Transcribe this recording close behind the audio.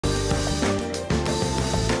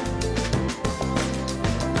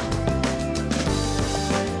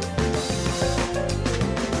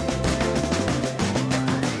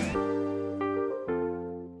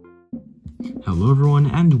Hello everyone,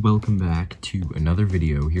 and welcome back to another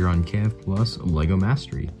video here on KF Plus LEGO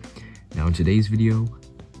Mastery. Now in today's video,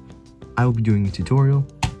 I will be doing a tutorial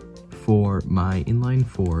for my Inline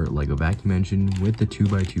 4 LEGO vacuum engine with the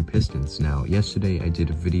 2x2 pistons. Now yesterday I did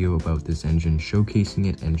a video about this engine, showcasing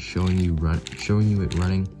it and showing you it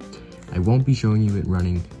running. I won't be showing you it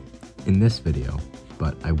running in this video,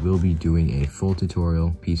 but I will be doing a full tutorial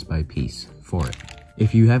piece by piece for it.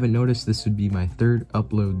 If you haven't noticed, this would be my third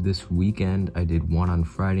upload this weekend. I did one on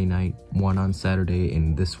Friday night, one on Saturday,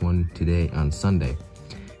 and this one today on Sunday.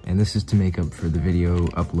 And this is to make up for the video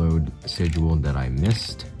upload schedule that I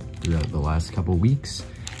missed throughout the last couple weeks.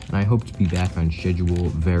 And I hope to be back on schedule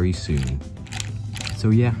very soon. So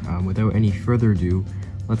yeah, without any further ado,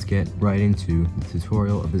 let's get right into the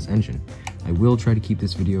tutorial of this engine. I will try to keep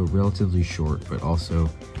this video relatively short, but also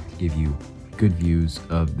give you good views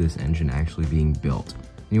of this engine actually being built.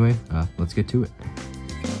 Anyway, let's get to it.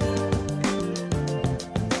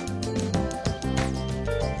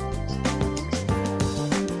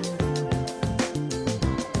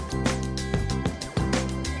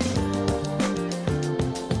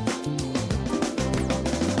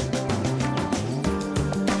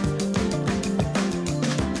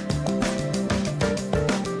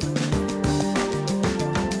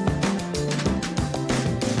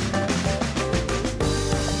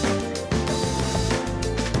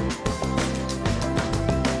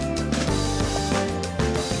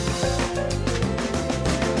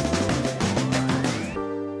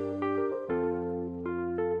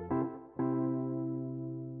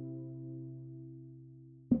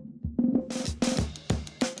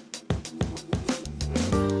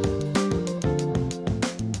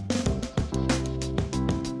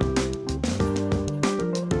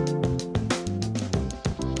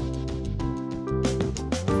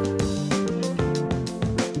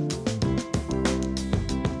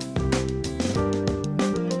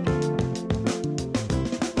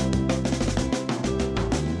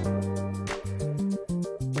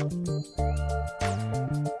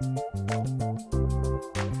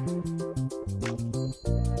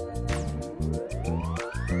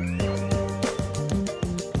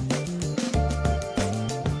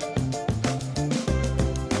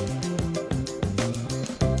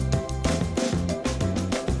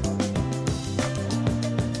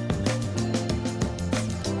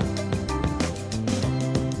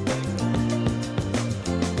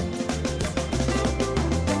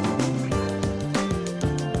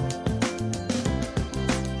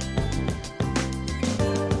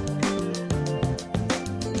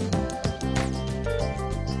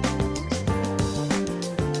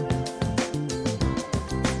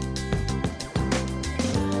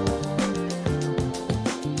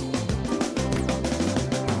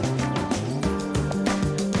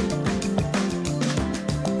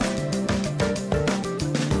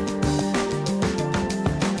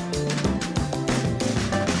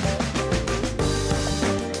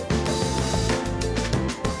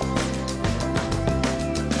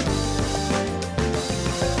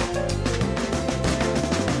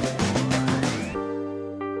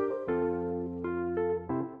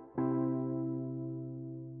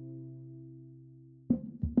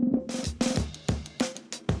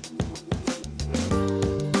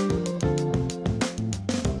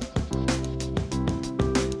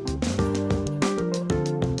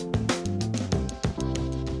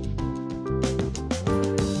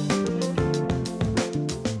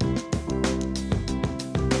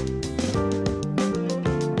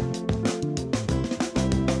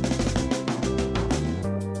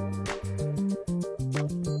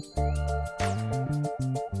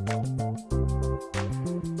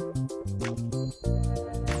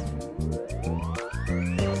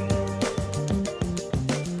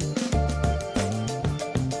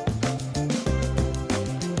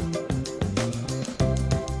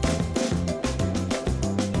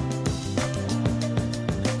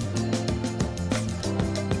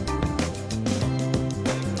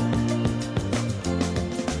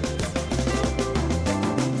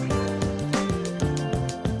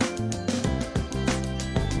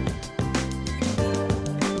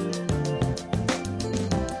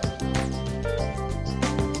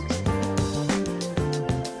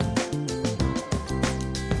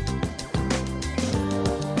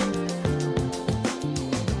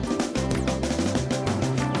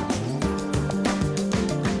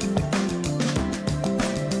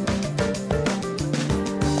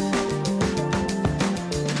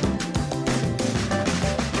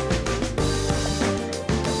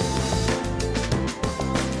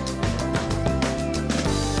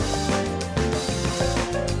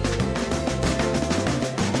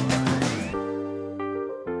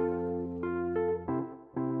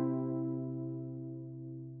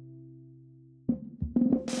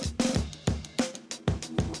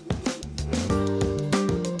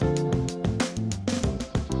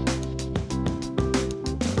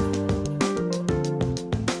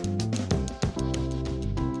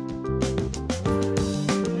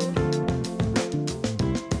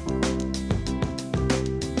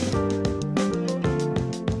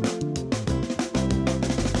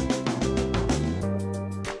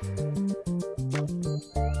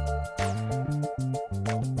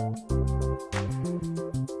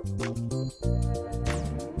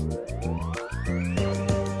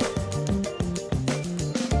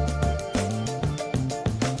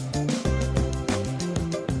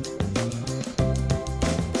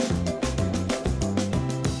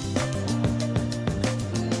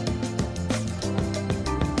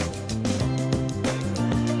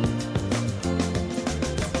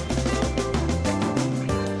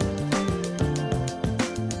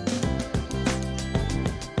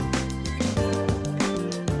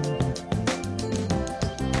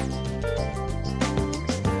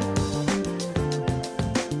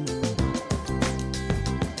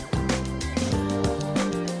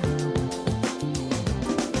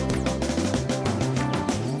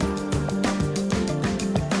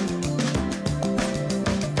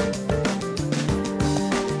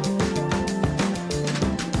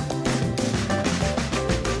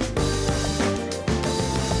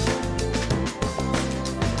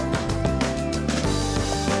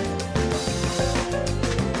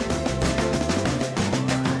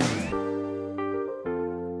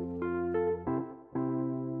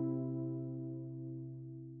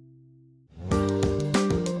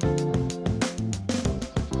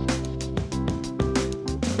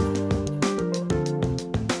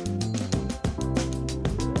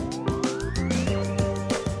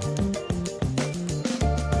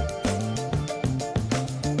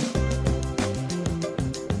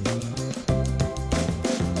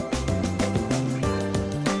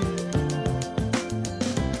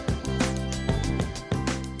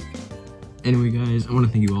 Anyway guys, I want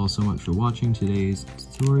to thank you all so much for watching today's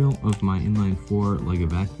tutorial of my inline 4 LEGO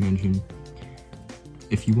vacuum engine.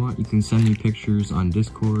 If you want, you can send me pictures on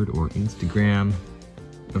Discord or Instagram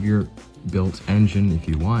of your built engine if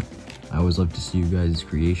you want. I always love to see you guys'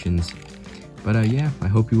 creations. But yeah, I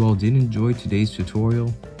hope you all did enjoy today's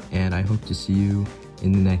tutorial, and I hope to see you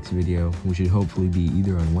in the next video, which should hopefully be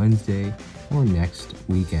either on Wednesday or next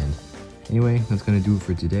weekend. Anyway, that's gonna do it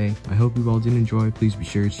for today. I hope you all did enjoy. Please be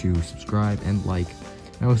sure to subscribe and like,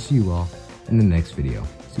 and I will see you all in the next video.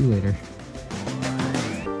 See you later.